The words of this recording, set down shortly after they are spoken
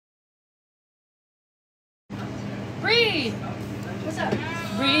Bree. What's up?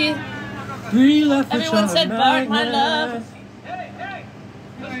 Bree. Bree left Everyone said Bart, my love.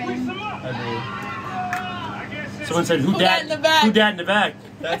 Someone said, who dad in the back? Who dad in the back?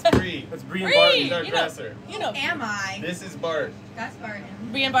 That's Bree. That's Bree and Bree! Bart. He's our You dresser. know. Am I? This is Bart. That's Barton.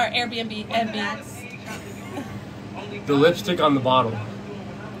 Bree and Bart, Airbnb, MB. The lipstick on the bottle.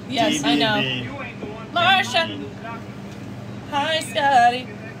 Yes, I know. DBB. Marsha. Hi, Scotty.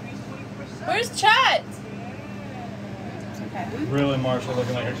 Where's Chat? Okay. Really, Marshall,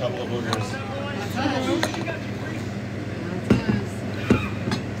 looking like a couple of boogers.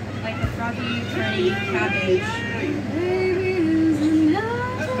 Like a froggy, turny cabbage.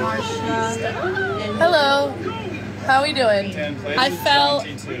 Marsha. Hello. How are we doing? 10 places, I fell.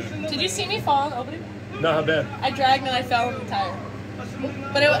 22. Did you see me fall in opening? Not how bad. I dragged and I fell on the tire.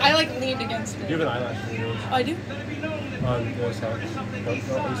 But I like leaned against it. You have an eyelash in yours. Oh, I do? On the other side.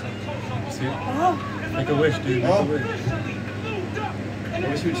 See it? Oh. Make a wish, dude. Make Oh. a wish. I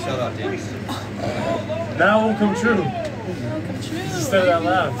wish you would shut up, Dan. Now it won't come true. Welcome true. Just say it out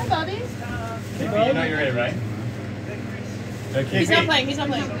loud. Hi, Bobby. KP, you know you're it, right? He's not playing. He's not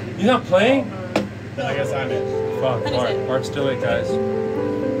playing. He's not playing? Then I guess I'm it. Fuck, Honey's Bart. it. Bart's still it, guys.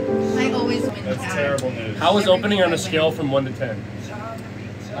 I always win. That's terrible news. How is opening on a scale from 1 to 10?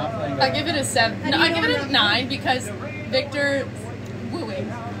 Not playing I give it a 7. No, I give it a 9 because Victor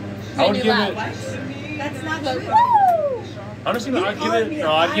wooing. I would Made me give laugh. it. That's not Like, true. woo! Honestly,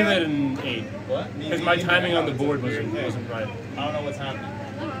 I'd give it an 8. What? Because my timing on the board wasn't right. I don't know what's happening.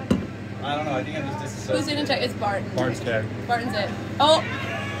 I don't know. I think I'm just Who's disassociated. in check? It's Barton. Bart's tag. Barton's it. Oh,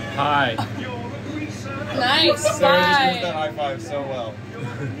 Hi. nice. Sarah just missed that Bye. high five so well.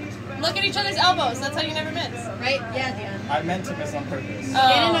 Look at each other's elbows. That's how you never miss. Right? Yeah, Dan. I meant to miss on purpose.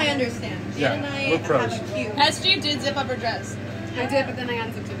 Dan and I Oh. understand. Dan Yeah, and I we're pros. have a cue. SG did zip up her dress. I did, but then I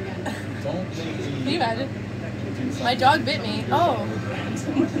unzipped it again. Don't make Can me you imagine? do something. My dog bit me. Oh.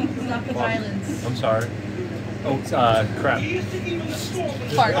 Stop the violence. I'm sorry. Oh, crap.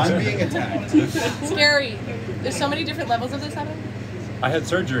 Fart. I'm being attacked. Scary. There's so many different levels of this happening. I had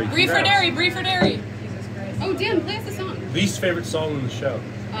surgery. Brie for Congrats. dairy. Brie for dairy. Oh, Dan, play us a song. Least favorite song in the show.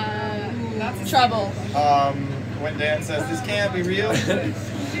 That's Trouble. When Dan says this can't be real.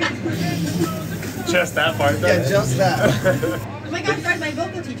 Just that part. though. Yeah, just that. Oh my gosh, guys, my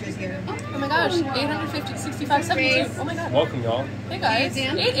vocal teacher's here. Oh my gosh. 850, 65, 72. Oh my god. Welcome, y'all. Hey guys. Hey,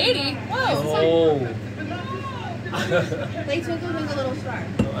 Dan. 880. Whoa. Oh. Play Twinkle Twinkle Little Star.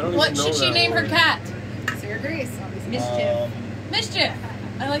 I don't What even know should she that name her one. cat? Sarah Grace, obviously. Mischief. Mischief.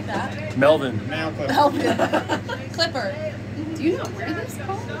 I like that. Melvin. Now clip. Help. Clipper. Do you know where this is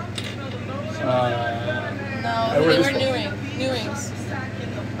called? No, I they wear were this one. Newings.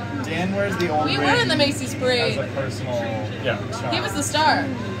 Dan wears the old We ring were in the Macy's as parade. a personal Yeah. child. He was the star.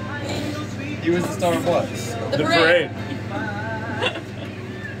 He was the star of what? The The parade. parade.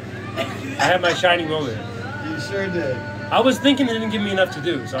 I had my shining moment. You sure did. I was thinking they didn't give me enough to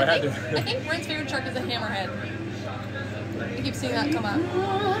do, so I had I to. think Brent's favorite shark is a hammerhead. I keep seeing that come up.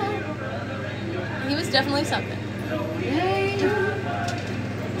 He was definitely something.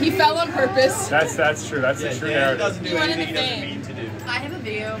 He fell on purpose. That's true. That's Yeah, the true Dan narrative. doesn't do You wanted anything he to doesn't fame. mean to do. I have a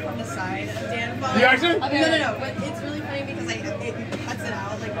video from the side of Dan falling. You actually? No, but it's really funny because it cuts it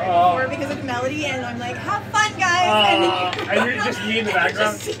out like right Oh. before because of melody, and I'm like, have fun, guys, And you're just me in the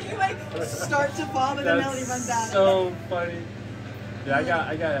background. Just see you like start to fall, but the melody runs out. That's so funny. Yeah, I got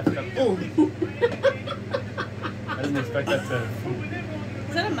effed up. Oh. I didn't expect that to.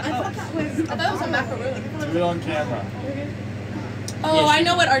 Is that a I thought that was. I thought it was a macaroon. Do it on camera. Oh, I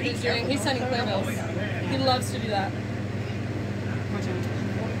know what Arjun's doing. He's sending playbills. He loves to do that.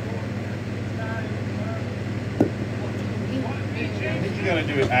 I think you gotta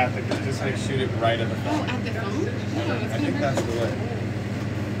do it at the, just like shoot it right at the phone. At the phone? I think that's the way.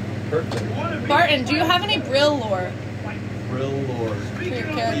 Perfect. Barton, do you have any Brill lore Brill Lord. for your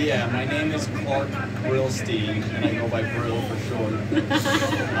character? Yeah, my name is Clark Brillstein, and I go by Brill for short.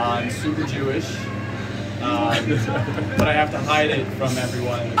 I'm super Jewish, but I have to hide it from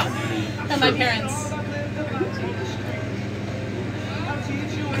everyone in the community. And my parents.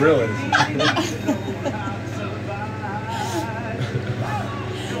 Grill it.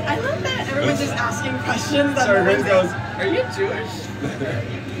 I love that everyone's just asking questions. That Sorry, no Grace one's goes, are you Jewish?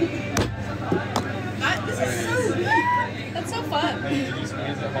 This is so weird. That's so fun. Hey, did you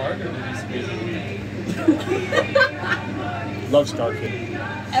squeeze it hard or did you squeeze it weak? Love Starkid.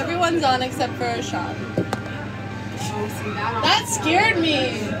 Everyone's on except for Sean. Oh, see that? That scared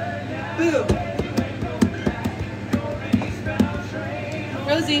me. Boo.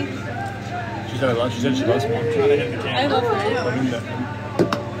 Rosie, She said she loves me. I'm trying to hit the I camera. love her. I mean that.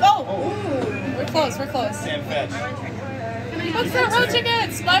 Oh! We're close, we're close. Stand fetch. What's that road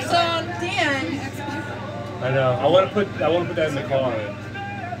ticket? Splash Zone. Dan. I know. I want to put that in the car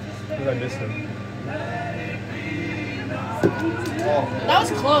because I miss him. That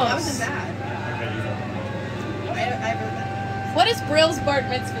was close. That wasn't bad. I wrote that. What is Brill's Bart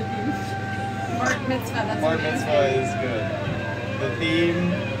Mitzvah theme? Bar mitzvah. That's Bar amazing. mitzvah is good. The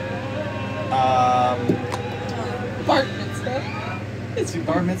theme, Bart Mitzvah. do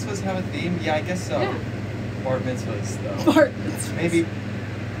bar mitzvahs have a theme? Yeah, I guess so. Yeah. Bar mitzvahs, though. Bart Mitzvah. Maybe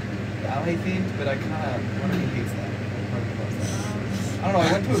ballet themed, but I kind of, what do you hates that? I don't know,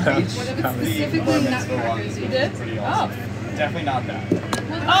 I went to a beach. What if it's the specifically bar mitzvah nutcrackers? one You was did? pretty awesome. Definitely not that.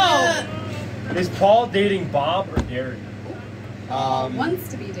 Oh. Is Paul dating Bob or Gary? Wants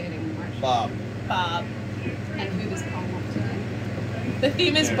to be dating Marsh. Bob. Bob. And who does Paul want to date? The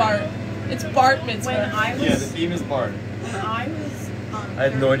theme is Bart. It's Bart Mitzvah. When I was, Yeah, the theme is Bart. when I was, I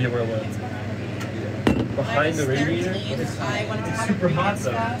have no idea where it went. Behind the radiator? I wanted to have super a bar hot,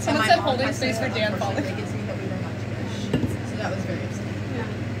 though. mitzvah, Someone and said my holding mom space for Dan unfortunately falling. they could see that we were not Jewish. So that was very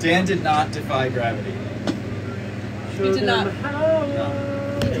upsetting. Dan did not defy gravity. He did not.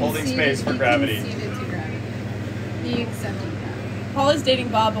 No. Holding space for gravity. He conceded to gravity. He accepted gravity. Paul is dating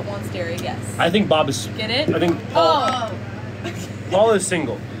Bob but wants Derry, yes. I think Bob is. Get it? I think Paul. Oh. Paul is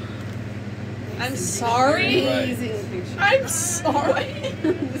single. I'm sorry. Amazing picture. I'm sorry.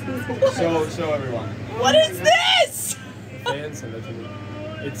 So everyone. What is this? Fans sent that to me.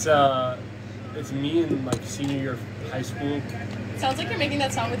 It's me in like senior year of high school. Sounds like you're making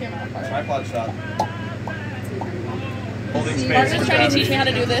that sound with your mouth. Bart. Tripod shot. Holding See, space Bart for was trying to teach me how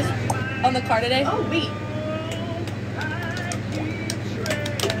to gravity. do this on the car today. Oh, wait.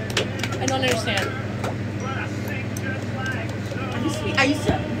 I don't understand. I used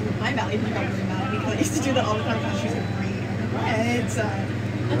to, my belly got really mad because I used to do that all the time because she was like, great. It's, I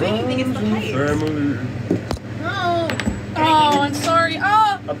don't think it's the height. Oh, I'm sorry.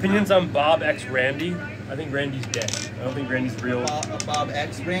 Oh. Opinions on Bob x Randy? I think Randy's dead. I don't think Randy's real. Bob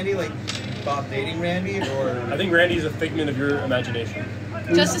X Randy, like Bob dating Randy, or I think Randy's a figment of your imagination.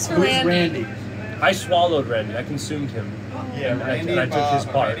 Justice for Randy. I swallowed Randy. I consumed him. yeah, And Randy and I and took his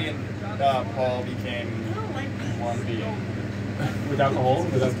Bob, part. Randy and Paul became one being. With alcohol?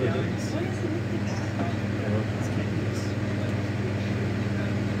 Without kiddings?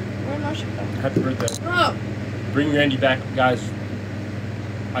 Where'd Marsha go? Happy birthday. Oh. Bring Randy back, guys.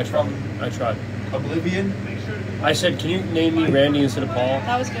 I tried. I tried. Oblivion. I said, can you name me Randy instead of Paul?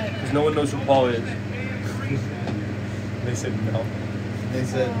 That was good. Because no one knows who Paul is. They said no. They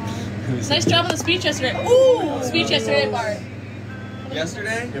said Nice job on the speech yesterday. Ooh, speech yesterday, Bart.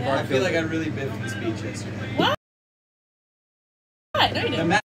 yesterday. Yeah. I feel like I really biffed the speech yesterday. What? No, you The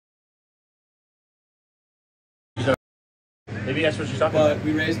didn't. Maybe that's what she's talking But about.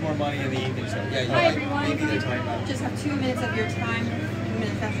 we raised more money in the evening show. Yeah, Hi, like, everyone. maybe they're talking about. Just have 2 minutes of your time. 2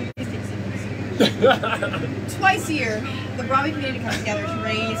 minutes, that's it. Please take 6 minutes. Twice a year, the Broadway community comes together to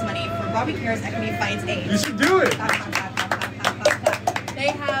raise money for Broadway Cares Equity Fights You AIDS. should do it. They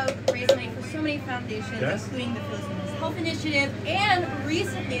have raised money for so many foundations, Yes. including the Phyllis Women's Health Initiative, and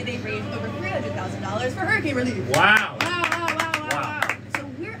recently they raised over $300,000 for hurricane relief. Wow. Wow. So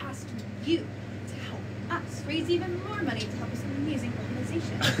we're asking you to help us raise even more money to help this amazing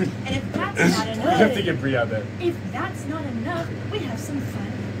organization. And if that's not You have to enough, get Brie out there. if that's not enough, we have some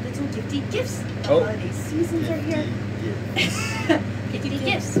fun little gifty gifts. The Oh. holiday seasons are here. Gifty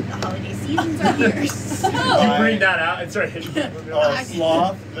gifts. The holiday seasons are here. So, You bring that out and start hitting A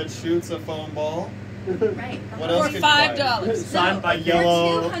sloth that shoots a foam ball. right. What For else could you buy? $5. Signed by for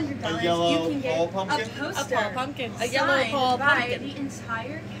yellow. $200, a yellow you can get Paul pumpkin? a A poster. Paul Pumpkin. A yellow signed Paul by Pumpkin. the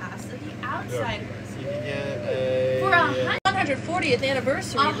entire cast of The Outsiders. You can get For a 140th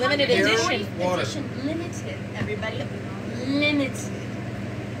anniversary, limited 140th edition. Water. edition, limited. Everybody, limited.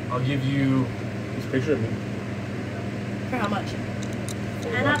 I'll give you this picture of me. For how much?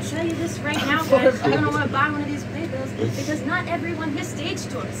 And I'll tell you this right now, guys, you're gonna want to buy one of these playbills because not everyone has stage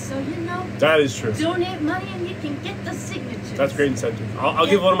tours. So That is true. donate money and you can get the signatures. That's great incentive. I'll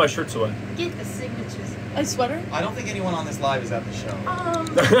give one of my shirts away. Get the signatures. A sweater? I don't think anyone on this live is at the show.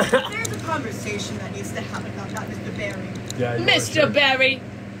 There's a conversation that needs to happen about that, Mr. Barry. Yeah, you want a Mr. shirt. Barry.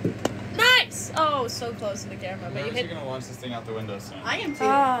 Nice. Oh, so close to the camera, but you You're hit. gonna launch this thing out the window soon. I am too.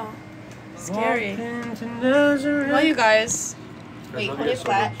 Oh, scary. Walked into Nazareth. Well, you guys. Wait, Look hold at it this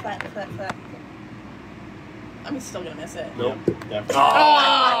flat. I'm still gonna miss it. Nope. Definitely.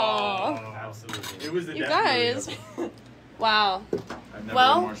 Oh. Absolutely. It was the You definitely guys. was. Wow. I've never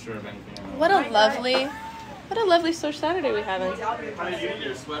Well, been more sure of anything. What a lovely social Saturday we having. How did you get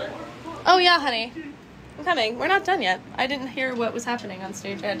your sweater? Oh yeah, honey. I'm coming. We're not done yet. I didn't hear what was happening on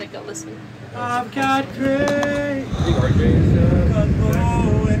stage. I had to go listen. I've got great. I think RJ Got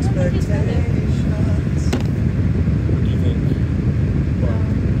low expectations. What do you think?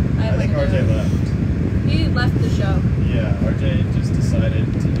 I think RJ left. He left the show. Yeah, RJ just decided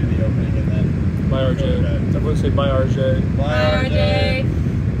to do the opening and then. Bye, RJ. Everyone say bye, RJ. Bye, RJ.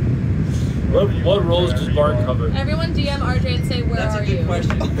 What roles does Bart cover? Everyone DM RJ and say, where That's are a good you?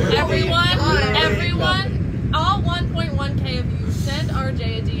 question. Everyone, all 1.1k of you, send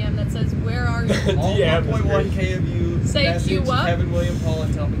RJ a DM that says, where are you? All DM. 1.1k of you Say message cue up. Kevin William Paul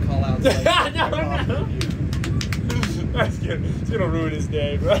and tell him to call out. No. That's good. It's gonna ruin his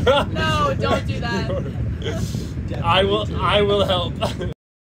day, bro. No, don't do that. I will help.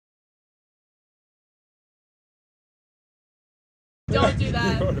 Don't do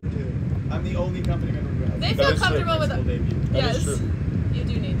that. I'm the only company member who has They That feel is true. comfortable with full it. debut. That Yes, is true. you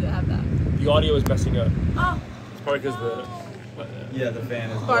do need to have that. The audio is messing up. Oh, It's probably because the. Yeah, the fan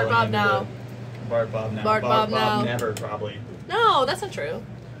is. Bart blowing Bob into now. it. Bart Bob now. Bart Bob now. Never probably. no, that's not true.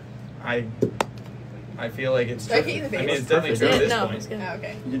 I feel like it's. Do I true. get you the I mean, face? it's definitely true at this No, point. it's good. Oh,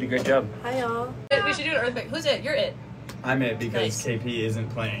 okay. You did a great job. Hi, y'all. We should do an earthquake. Who's it? You're it. I'm it because Nice. KP isn't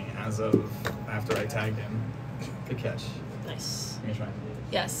playing as of after I tagged him. Good catch. Nice. Give me a try.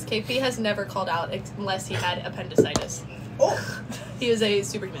 Yes, KP has never called out unless he had appendicitis. Oh, He is a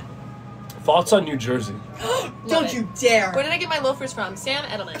superhuman. Thoughts on New Jersey? don't it. you dare. Where did I get my loafers from? Sam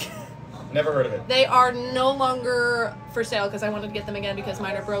Edelman. Never heard of it. They are no longer for sale because I wanted to get them again because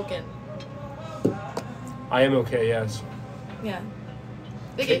mine are broken. I am okay, yes. Yeah.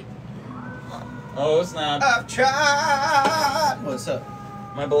 Biggie. Oh snap! I've tried. What's up?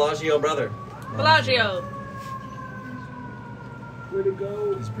 My Bellagio brother. Bellagio. Way to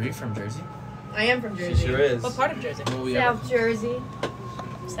go. Is Bree from Jersey? I am from She Jersey. sure is. What part of Jersey? Well, we South Jersey.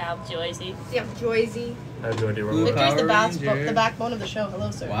 South Jersey. South Jersey. I have no idea where Ooh, we're Victor's the, Power the Ranger. backbone of the show.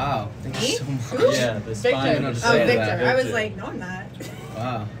 Hello, sir. Wow. Thank Me? you so much. Yeah, the Victor. spine. I didn't Oh, understand Victor. that. I was like, no, I'm not.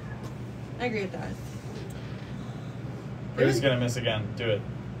 Wow. I agree with that. Bree's gonna miss again. Do it.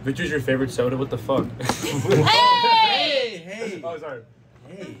 Victor's your favorite soda? What the fuck? Hey! Hey! Oh, sorry.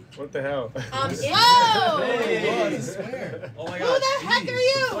 Hey! What the hell? Whoa! Hey! I swear. Oh my Who the heck are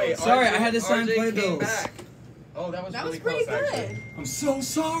you? Wait, Sorry, RJ I had to sign RJ came playbills. back. Oh, that was That really was pretty close, good. actually. I'm so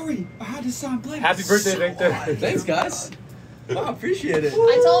sorry. I had to sign playbills. Happy birthday, Victor. Thanks, guys. Wow, appreciate it.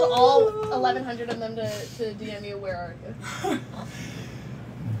 I told all 1,100 of them to DM you where are you.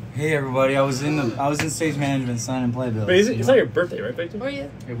 Hey everybody, I was in stage management signing playbills. Wait, it's not your birthday, right, Victor? Where are you?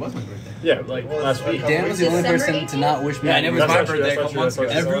 It was my birthday. Yeah, like last week. Dan was the only December person to not wish me. Yeah, happy and it was That's my not true, birthday a that's couple not months true,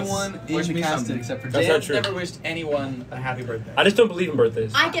 ago. that's not true. Everyone Wish in me the cast something. except for That's Dan. not true. Never wished anyone a happy birthday. I just don't believe in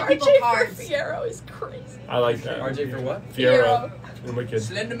birthdays. I get people RJ cards. for Fiero is crazy. I like that. RJ for what? Fiero. Oh my kid.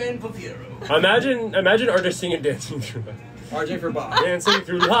 Slenderman for Fiero. Imagine RJ singing Dancing Through Life. RJ for Bob. Dancing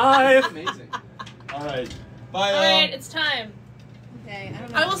Through Life. Amazing. Alright. Bye, Alright, it's time. Okay, I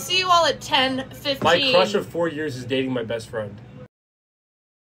don't know. I will see you all at 10:15. My crush of 4 years is dating my best friend.